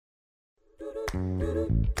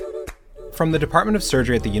From the Department of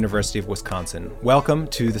Surgery at the University of Wisconsin, welcome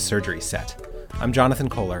to The Surgery Set. I'm Jonathan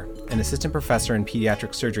Kohler, an assistant professor in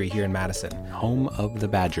pediatric surgery here in Madison, home of the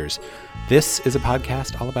Badgers. This is a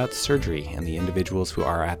podcast all about surgery and the individuals who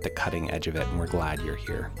are at the cutting edge of it, and we're glad you're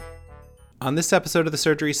here. On this episode of The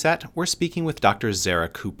Surgery Set, we're speaking with Dr. Zara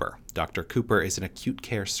Cooper. Dr. Cooper is an acute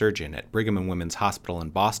care surgeon at Brigham and Women's Hospital in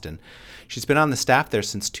Boston. She's been on the staff there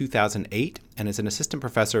since 2008 and is an assistant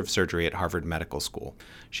professor of surgery at Harvard Medical School.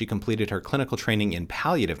 She completed her clinical training in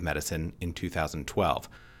palliative medicine in 2012.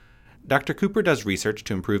 Dr. Cooper does research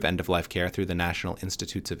to improve end-of-life care through the National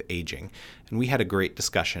Institutes of Aging, and we had a great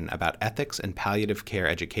discussion about ethics and palliative care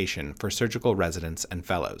education for surgical residents and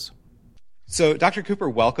fellows. So, Dr. Cooper,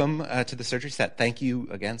 welcome to the Surgery Set. Thank you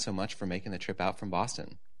again so much for making the trip out from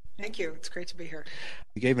Boston. Thank you. It's great to be here.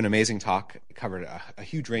 You gave an amazing talk. It covered a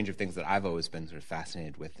huge range of things that I've always been sort of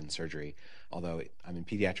fascinated with in surgery, although I'm in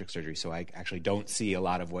pediatric surgery, so I actually don't see a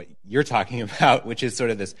lot of what you're talking about, which is sort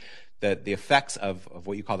of this, the effects of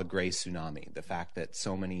what you call the gray tsunami, the fact that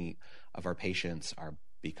so many of our patients are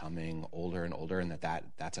becoming older and older, and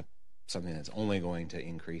that's something that's only going to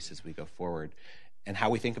increase as we go forward, and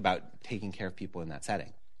how we think about taking care of people in that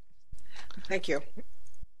setting. Thank you.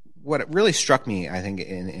 What really struck me, I think,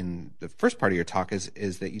 in the first part of your talk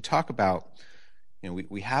is that you talk about,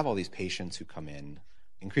 we have all these patients who come in.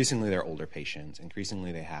 Increasingly, they're older patients.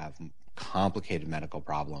 Increasingly, they have complicated medical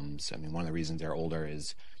problems. I mean, one of the reasons they're older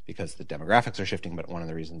is because the demographics are shifting, but one of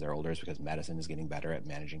the reasons they're older is because medicine is getting better at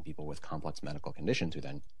managing people with complex medical conditions who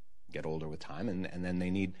then get older with time, and then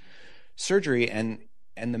they need surgery. And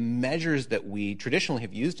the measures that we traditionally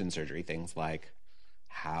have used in surgery, things like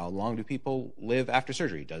how long do people live after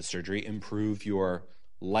surgery? Does surgery improve your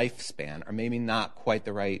lifespan? Are maybe not quite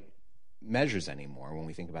the right measures anymore when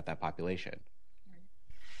we think about that population.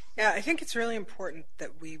 Yeah, I think it's really important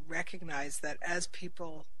that we recognize that as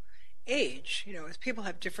people age, as people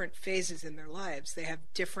have different phases in their lives, they have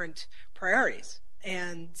different priorities.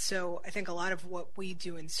 And so I think a lot of what we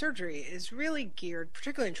do in surgery is really geared,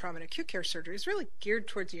 particularly in trauma and acute care surgery, is really geared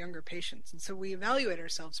towards younger patients. And so we evaluate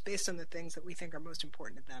ourselves based on the things that we think are most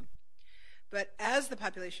important to them. But as the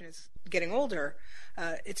population is getting older,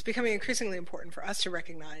 it's becoming increasingly important for us to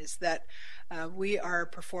recognize that we are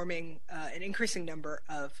performing an increasing number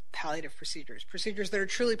of palliative procedures that are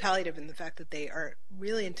truly palliative in the fact that they are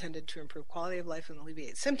really intended to improve quality of life and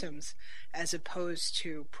alleviate symptoms, as opposed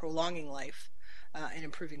to prolonging life and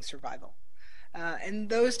improving survival. And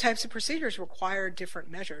those types of procedures require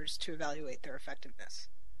different measures to evaluate their effectiveness.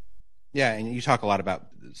 Yeah, and you talk a lot about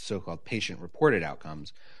so-called patient-reported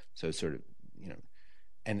outcomes. So sort of,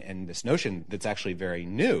 and this notion that's actually very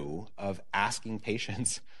new of asking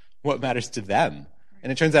patients what matters to them.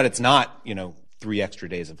 And it turns out it's not, 3 extra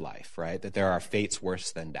days of life, right? That there are fates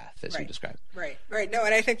worse than death, as you described. Right. No,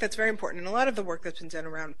 and I think that's very important. And a lot of the work that's been done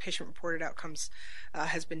around patient-reported outcomes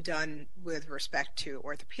has been done with respect to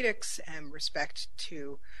orthopedics and respect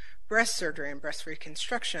to breast surgery and breast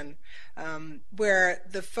reconstruction, where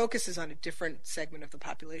the focus is on a different segment of the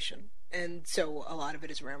population. And so a lot of it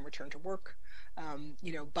is around return to work,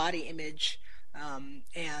 body image,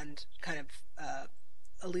 and kind of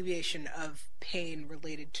alleviation of pain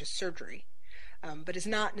related to surgery. But is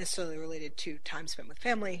not necessarily related to time spent with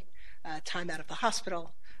family, time out of the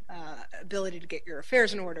hospital, ability to get your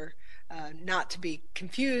affairs in order, not to be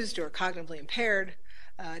confused or cognitively impaired,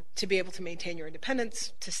 to be able to maintain your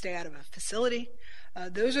independence, to stay out of a facility.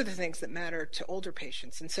 Those are the things that matter to older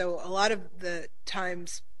patients. And so a lot of the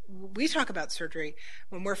times we talk about surgery,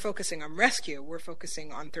 when we're focusing on rescue, we're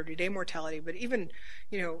focusing on 30-day mortality, but even,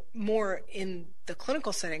 more in the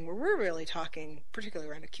clinical setting where we're really talking,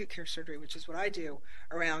 particularly around acute care surgery, which is what I do,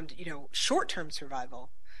 around, short-term survival.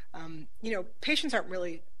 Patients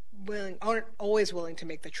aren't always willing to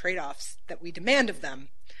make the trade-offs that we demand of them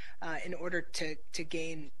in order to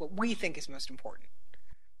gain what we think is most important.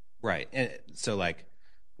 Right. And so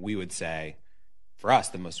we would say, for us,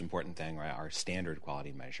 the most important thing, right, our standard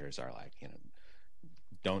quality measures are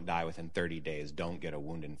don't die within 30 days, don't get a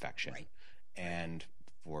wound infection. Right. And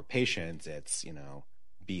for patients, it's,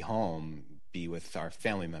 be home, be with our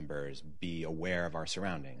family members, be aware of our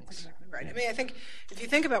surroundings. Exactly right. I mean, I think if you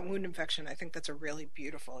think about wound infection, I think that's a really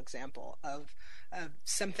beautiful example of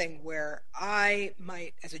something where I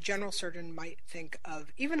might, as a general surgeon, might think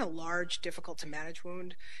of even a large, difficult to manage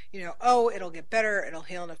wound, it'll get better, it'll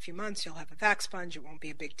heal in a few months, you'll have a vac sponge, it won't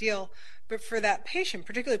be a big deal. But for that patient,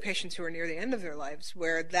 particularly patients who are near the end of their lives,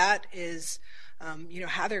 where that is,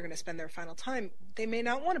 how they're going to spend their final time, they may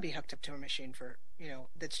not want to be hooked up to a machine for,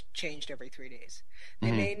 that's changed every 3 days.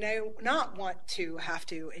 They may not want to have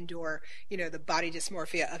to endure, the body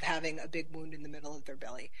dysmorphia of having a big wound in the middle of their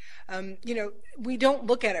belly. We don't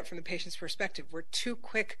look at it from the patient's perspective. We're too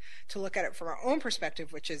quick to look at it from our own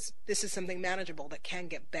perspective, which is this is something manageable that can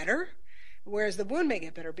get better, whereas the wound may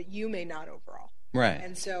get better, but you may not overall. Right.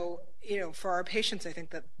 And so, for our patients, I think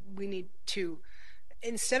that we need to,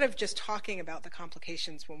 instead of just talking about the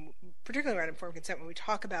complications, particularly around informed consent, when we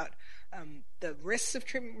talk about the risks of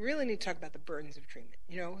treatment, we really need to talk about the burdens of treatment.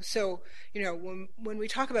 So when we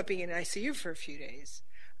talk about being in an ICU for a few days,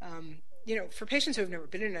 for patients who have never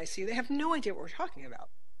been in an ICU, they have no idea what we're talking about.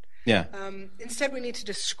 Yeah. Instead, we need to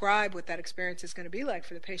describe what that experience is going to be like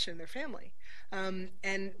for the patient and their family.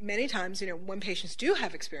 And many times, when patients do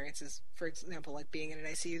have experiences, for example, like being in an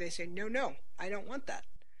ICU, they say, no, I don't want that.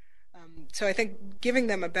 So I think giving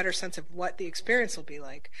them a better sense of what the experience will be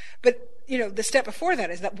like. But, the step before that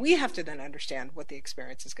is that we have to then understand what the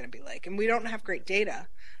experience is going to be like. And we don't have great data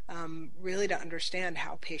really to understand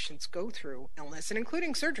how patients go through illness, and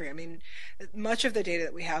including surgery. I mean, much of the data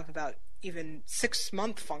that we have about even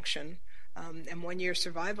 6-month function and 1-year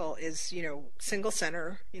survival is, single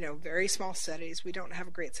center, very small studies. We don't have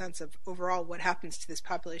a great sense of overall what happens to this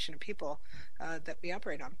population of people that we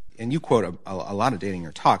operate on. And you quote a lot of data in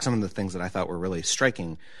your talk. Some of the things that I thought were really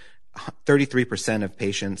striking: 33% of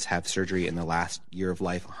patients have surgery in the last year of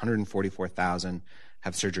life. 144,000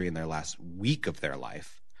 have surgery in their last week of their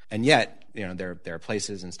life. And yet, there are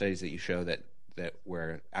places and studies that you show that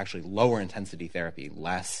where actually lower intensity therapy,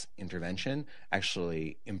 less intervention,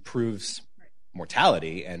 actually improves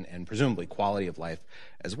mortality and presumably quality of life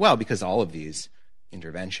as well, because all of these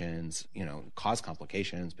interventions, cause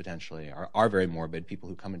complications potentially, are very morbid. People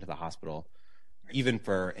who come into the hospital, even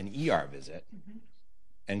for an ER visit,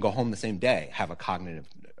 and go home the same day, have a cognitive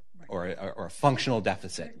or a functional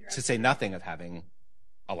deficit, to say nothing of having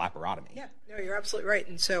a laparotomy. Yeah, no, you're absolutely right.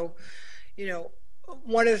 And so,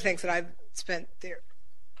 one of the things that I've spent the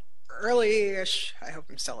early-ish, I hope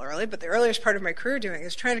I'm still early, but the earliest part of my career doing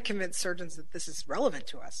is trying to convince surgeons that this is relevant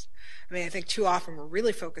to us. I mean, I think too often we're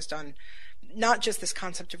really focused on not just this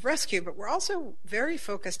concept of rescue, but we're also very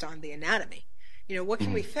focused on the anatomy. What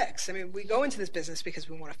can we fix? I mean, we go into this business because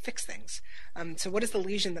we want to fix things. So what is the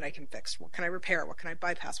lesion that I can fix? What can I repair? What can I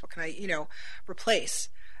bypass? What can I, replace?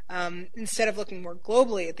 Instead of looking more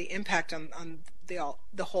globally at the impact on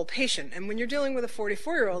the whole patient. And when you're dealing with a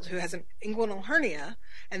 44-year-old who has an inguinal hernia,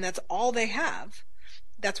 and that's all they have,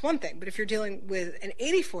 that's one thing. But if you're dealing with an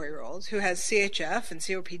 84-year-old who has CHF and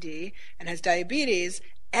COPD and has diabetes,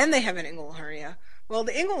 and they have an inguinal hernia, well,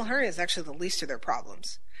 the inguinal hernia is actually the least of their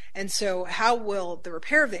problems. And so how will the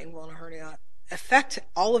repair of the inguinal hernia affect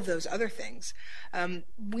all of those other things?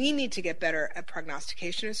 We need to get better at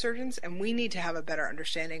prognostication as surgeons, and we need to have a better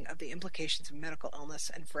understanding of the implications of medical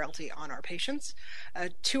illness and frailty on our patients.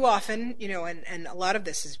 Too often, and a lot of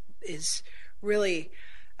this is really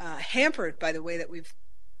hampered by the way that we've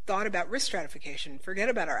thought about risk stratification. Forget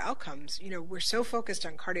about our outcomes. We're so focused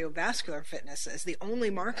on cardiovascular fitness as the only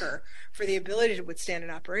marker for the ability to withstand an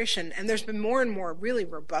operation, and there's been more and more really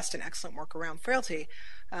robust and excellent work around frailty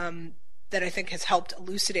that I think has helped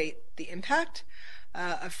elucidate the impact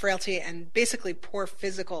of frailty and basically poor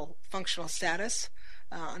physical functional status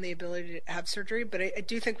on the ability to have surgery. But I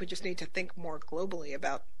do think we just need to think more globally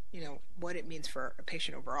about, what it means for a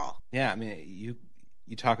patient overall. Yeah, I mean,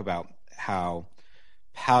 you talk about how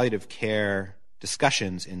palliative care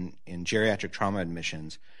discussions in geriatric trauma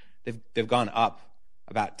admissions, they've gone up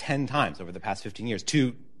about 10 times over the past 15 years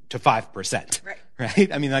to 5%.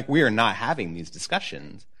 Right? I mean, we are not having these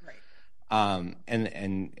discussions.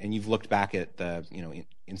 And you've looked back at the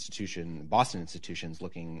Boston institutions,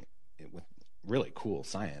 looking with really cool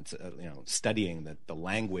science, studying the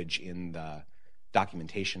language in the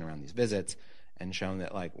documentation around these visits, and shown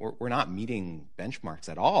that we're not meeting benchmarks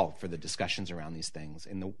at all for the discussions around these things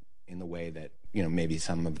in the way that maybe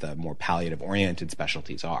some of the more palliative oriented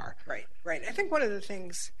specialties are. Right. I think one of the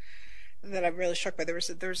things that I'm really struck by, there was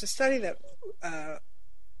a study that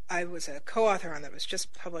I was a co-author on that was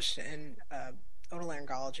just published in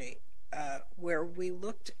otolaryngology, where we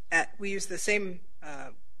used the same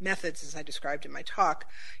methods as I described in my talk,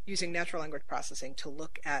 using natural language processing to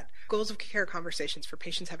look at goals of care conversations for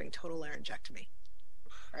patients having total laryngectomy.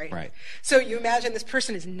 Right. So you imagine this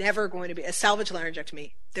person is never going to be a salvage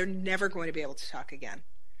laryngectomy. They're never going to be able to talk again.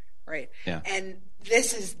 Right. Yeah. And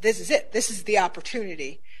this is it. This is the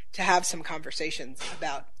opportunity to have some conversations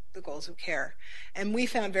about the goals of care. And we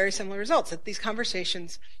found very similar results, that these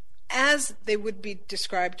conversations, as they would be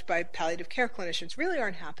described by palliative care clinicians, really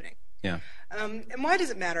aren't happening. Yeah. And why does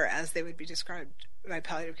it matter as they would be described my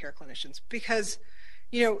palliative care clinicians because,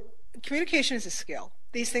 communication is a skill.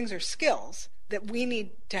 These things are skills that we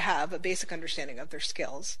need to have a basic understanding of their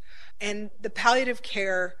skills. And the palliative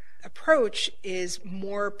care approach is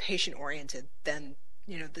more patient-oriented than,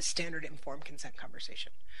 the standard informed consent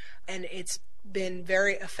conversation. And it's been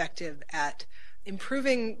very effective at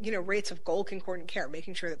improving, rates of goal concordant care,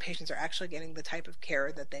 making sure that patients are actually getting the type of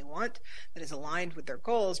care that they want, that is aligned with their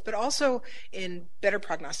goals, but also in better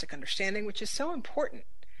prognostic understanding, which is so important.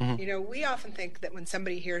 Mm-hmm. We often think that when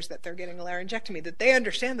somebody hears that they're getting a laryngectomy, that they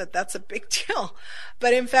understand that that's a big deal.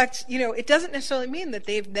 But in fact, it doesn't necessarily mean that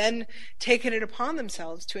they've then taken it upon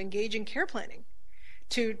themselves to engage in care planning,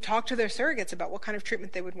 to talk to their surrogates about what kind of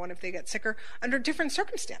treatment they would want if they get sicker under different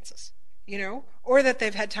circumstances. Or that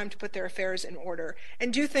they've had time to put their affairs in order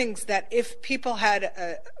and do things that if people had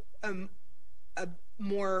a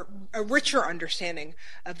richer understanding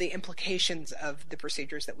of the implications of the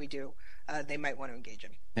procedures that we do, they might want to engage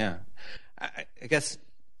in. Yeah. I guess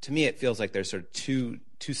to me it feels like there's sort of two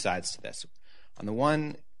sides to this. On the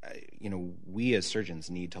one, we as surgeons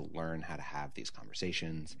need to learn how to have these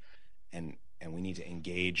conversations and we need to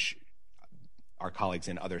engage our colleagues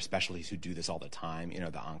in other specialties who do this all the time, the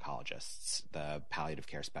oncologists, the palliative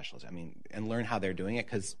care specialists, and learn how they're doing it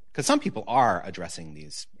because some people are addressing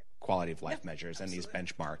these quality of life measures and these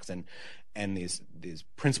benchmarks and these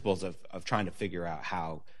principles of trying to figure out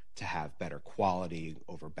how to have better quality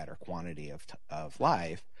over better quantity of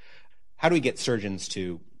life. How do we get surgeons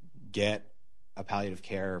to get a palliative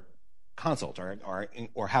care consult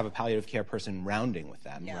or have a palliative care person rounding with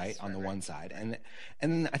them, right, on the one side.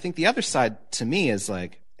 And I think the other side to me is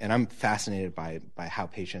and I'm fascinated by how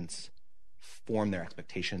patients form their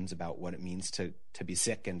expectations about what it means to be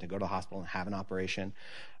sick and to go to the hospital and have an operation.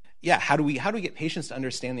 Yeah, how do we get patients to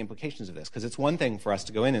understand the implications of this? Because it's one thing for us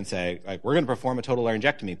to go in and say, we're going to perform a total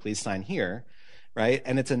laryngectomy, please sign here, right?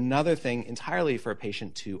 And it's another thing entirely for a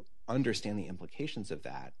patient to understand the implications of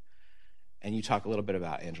that. And you talk a little bit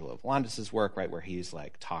about Angelo Volandis' work, right, where he's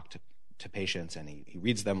talked to patients and he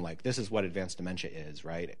reads them this is what advanced dementia is,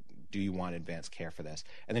 right? Do you want advanced care for this?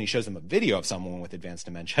 And then he shows them a video of someone with advanced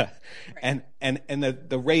dementia. Right. And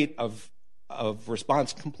the rate of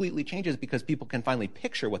response completely changes because people can finally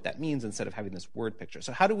picture what that means instead of having this word picture.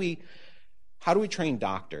 So how do we train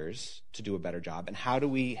doctors to do a better job, and how do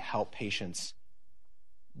we help patients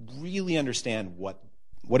really understand what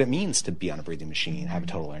it means to be on a breathing machine, have a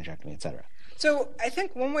total laryngectomy, et cetera? So I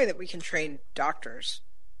think one way that we can train doctors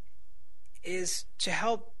is to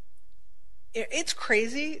help. It's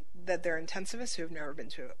crazy that there are intensivists who have never been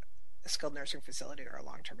to a skilled nursing facility or a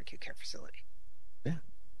long-term acute care facility. Yeah.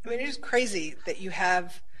 It is crazy that you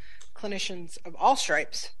have clinicians of all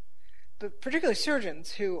stripes, but particularly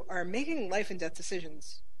surgeons, who are making life and death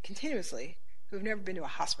decisions continuously who have never been to a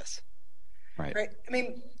hospice. Right?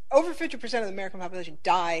 Over 50% of the American population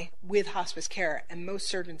die with hospice care, and most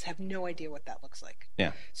surgeons have no idea what that looks like.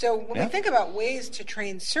 Yeah. So when we think about ways to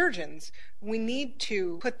train surgeons, we need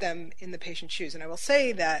to put them in the patient's shoes. And I will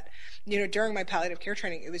say that, during my palliative care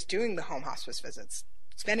training, it was doing the home hospice visits,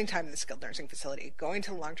 spending time in the skilled nursing facility, going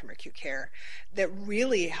to long-term acute care, that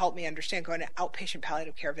really helped me understand, going to outpatient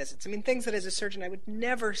palliative care visits. Things that as a surgeon I would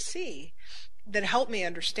never see, that helped me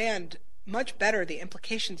understand much better the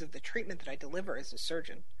implications of the treatment that I deliver as a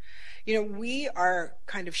surgeon. We are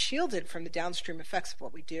kind of shielded from the downstream effects of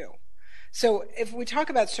what we do. So if we talk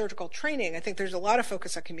about surgical training, I think there's a lot of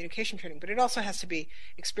focus on communication training, but it also has to be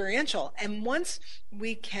experiential. And once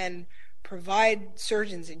we can provide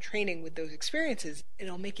surgeons in training with those experiences,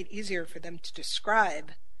 it'll make it easier for them to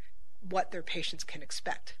describe what their patients can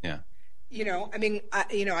expect. Yeah.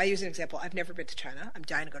 I use an example. I've never been to China. I'm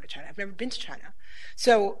dying to go to China. I've never been to China.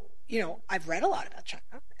 So, I've read a lot about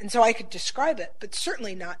China, and so I could describe it, but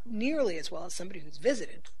certainly not nearly as well as somebody who's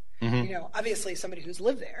visited. Mm-hmm. Obviously somebody who's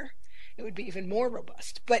lived there, it would be even more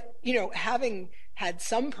robust. But, having had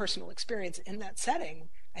some personal experience in that setting,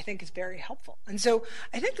 I think is very helpful. And so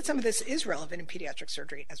I think that some of this is relevant in pediatric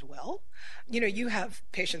surgery as well. You have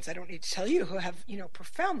patients, I don't need to tell you, who have,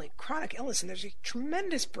 profoundly chronic illness, and there's a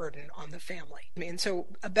tremendous burden on the family. So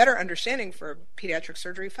a better understanding for pediatric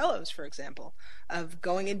surgery fellows, for example, of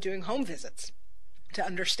going and doing home visits to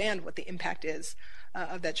understand what the impact is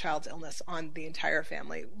of that child's illness on the entire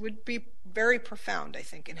family would be very profound, I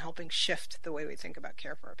think, in helping shift the way we think about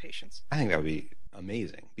care for our patients. I think that would be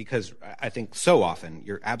amazing, because I think so often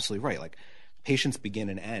you're absolutely right. Patients begin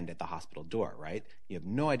and end at the hospital door, right? You have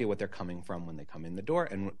no idea what they're coming from when they come in the door,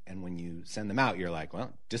 and when you send them out, you're like,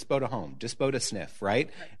 well, dispo to home, dispo to sniff, right?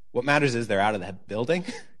 What matters is they're out of the building,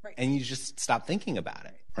 right. And you just stop thinking about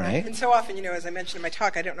it. right? And so often, as I mentioned in my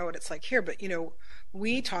talk, I don't know what it's like here, but,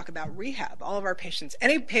 we talk about rehab. All of our patients,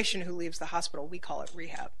 any patient who leaves the hospital, we call it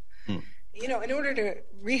rehab. In order to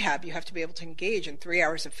rehab, you have to be able to engage in 3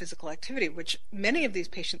 hours of physical activity, which many of these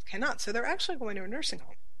patients cannot. So they're actually going to a nursing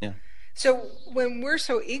home. Yeah. So when we're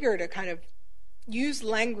so eager to kind of use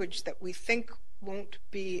language that we think won't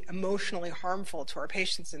be emotionally harmful to our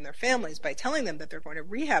patients and their families by telling them that they're going to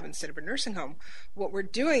rehab instead of a nursing home, what we're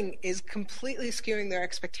doing is completely skewing their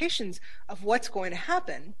expectations of what's going to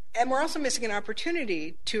happen. And we're also missing an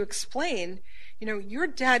opportunity to explain, your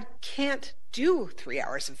dad can't do 3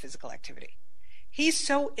 hours of physical activity. He's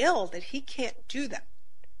so ill that he can't do that.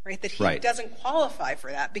 Right? That he doesn't qualify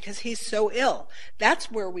for that because he's so ill. That's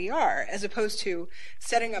where we are, as opposed to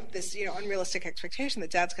setting up this, unrealistic expectation that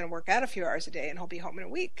dad's going to work out a few hours a day and he'll be home in a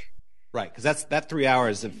week. Right, because that 3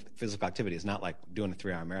 hours of physical activity is not like doing a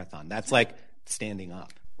 3-hour marathon. That's like standing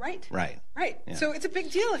up. Right. Yeah. So it's a big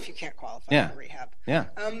deal if you can't qualify for rehab. Yeah.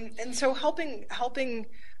 And so helping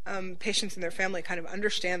patients and their family kind of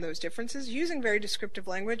understand those differences using very descriptive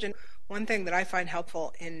language. And one thing that I find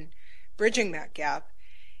helpful in bridging that gap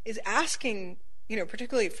is asking,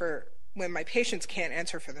 particularly for when my patients can't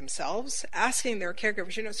answer for themselves, asking their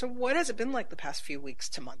caregivers, so what has it been like the past few weeks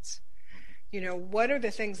to months? What are the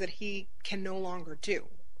things that he can no longer do?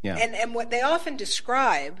 Yeah. And what they often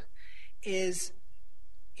describe is,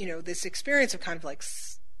 this experience of kind of like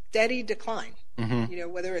steady decline,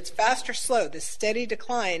 whether it's fast or slow, this steady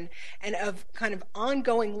decline and of kind of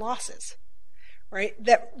ongoing losses, right?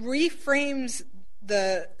 That reframes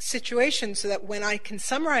the situation so that when I can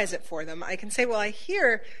summarize it for them, I can say, well, I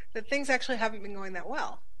hear that things actually haven't been going that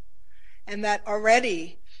well. And that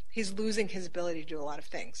already he's losing his ability to do a lot of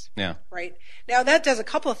things. Yeah. Right? Now, that does a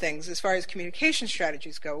couple of things as far as communication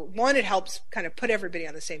strategies go. One, it helps kind of put everybody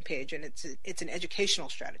on the same page, and it's an educational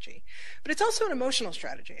strategy. But it's also an emotional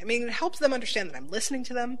strategy. I mean, it helps them understand that I'm listening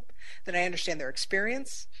to them, that I understand their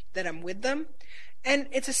experience, that I'm with them. And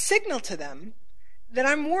it's a signal to them that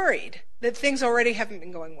I'm worried that things already haven't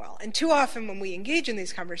been going well. And too often when we engage in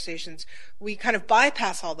these conversations, we kind of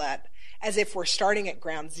bypass all that as if we're starting at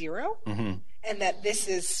ground zero, and that this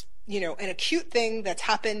is, an acute thing that's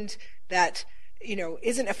happened that,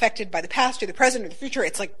 isn't affected by the past or the present or the future.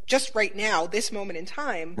 It's like just right now, this moment in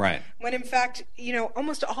time. Right. When in fact,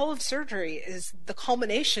 almost all of surgery is the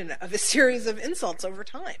culmination of a series of insults over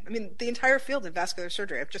time. I mean, the entire field of vascular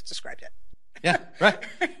surgery, I've just described it. Yeah, right.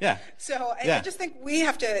 Yeah. So I just think we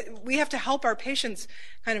have to help our patients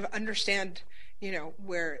kind of understand,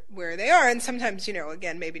 where they are. And sometimes,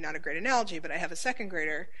 again, maybe not a great analogy, but I have a second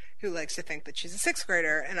grader who likes to think that she's a sixth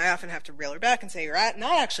grader, and I often have to reel her back and say, you're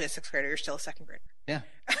not actually a sixth grader, you're still a second grader. Yeah.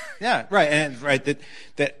 Yeah, right. And right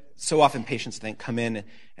that so often patients come in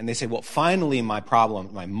and they say, well, finally my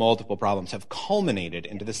multiple problems have culminated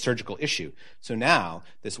into this surgical issue. So now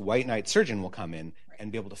this white knight surgeon will come in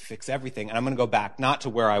and be able to fix everything. And I'm going to go back not to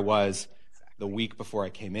where I was the week before I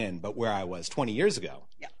came in, but where I was 20 years ago.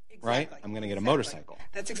 Yeah, exactly. Right? I'm going to get a motorcycle.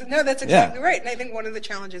 That's exactly right. And I think one of the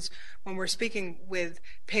challenges when we're speaking with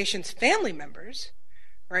patients' family members,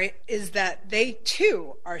 right, is that they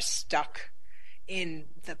too are stuck in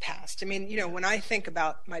the past. I mean, when I think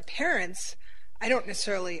about my parents, I don't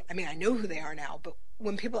necessarily, I know who they are now, but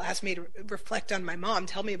when people ask me to reflect on my mom,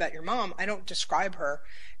 tell me about your mom, I don't describe her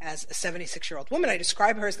as a 76-year-old woman. I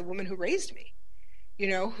describe her as the woman who raised me,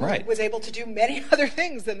 who was able to do many other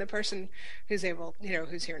things than the person who's able,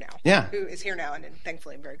 who's here now. Yeah. Who is here now and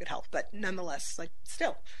thankfully in very good health. But nonetheless,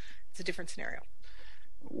 still, it's a different scenario.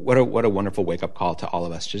 What a wonderful wake-up call to all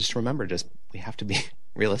of us. Just remember, we have to be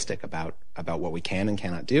realistic about what we can and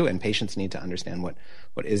cannot do, and patients need to understand what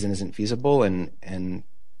is and isn't feasible, and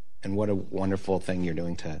what a wonderful thing you're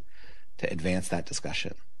doing to advance that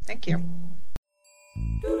discussion. Thank you.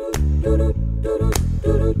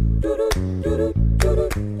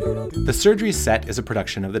 The Surgery Set is a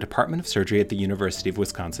production of the Department of Surgery at the University of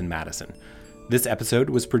Wisconsin-Madison. This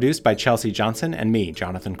episode was produced by Chelsea Johnson and me,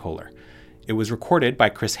 Jonathan Kohler. It was recorded by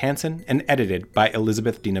Chris Hansen and edited by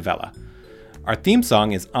Elizabeth DiNovella. Our theme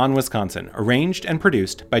song is On Wisconsin, arranged and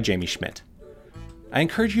produced by Jamie Schmidt. I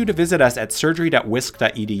encourage you to visit us at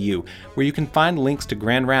surgery.wisc.edu, where you can find links to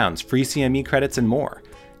grand rounds, free CME credits, and more.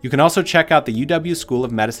 You can also check out the UW School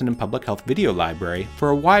of Medicine and Public Health video library for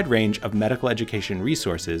a wide range of medical education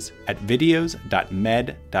resources at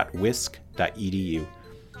videos.med.wisc.edu.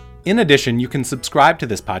 In addition, you can subscribe to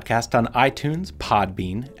this podcast on iTunes,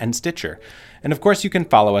 Podbean, and Stitcher. And of course, you can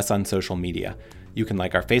follow us on social media. You can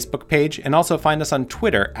like our Facebook page and also find us on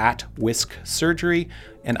Twitter at Whisk Surgery,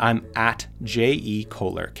 and I'm at J.E.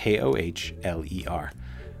 Kohler, Kohler.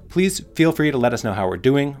 Please feel free to let us know how we're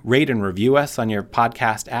doing, rate and review us on your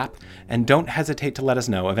podcast app, and don't hesitate to let us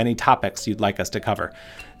know of any topics you'd like us to cover.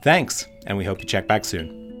 Thanks, and we hope you check back soon.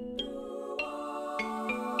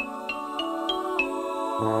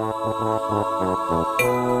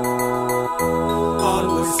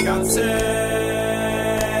 On Wisconsin.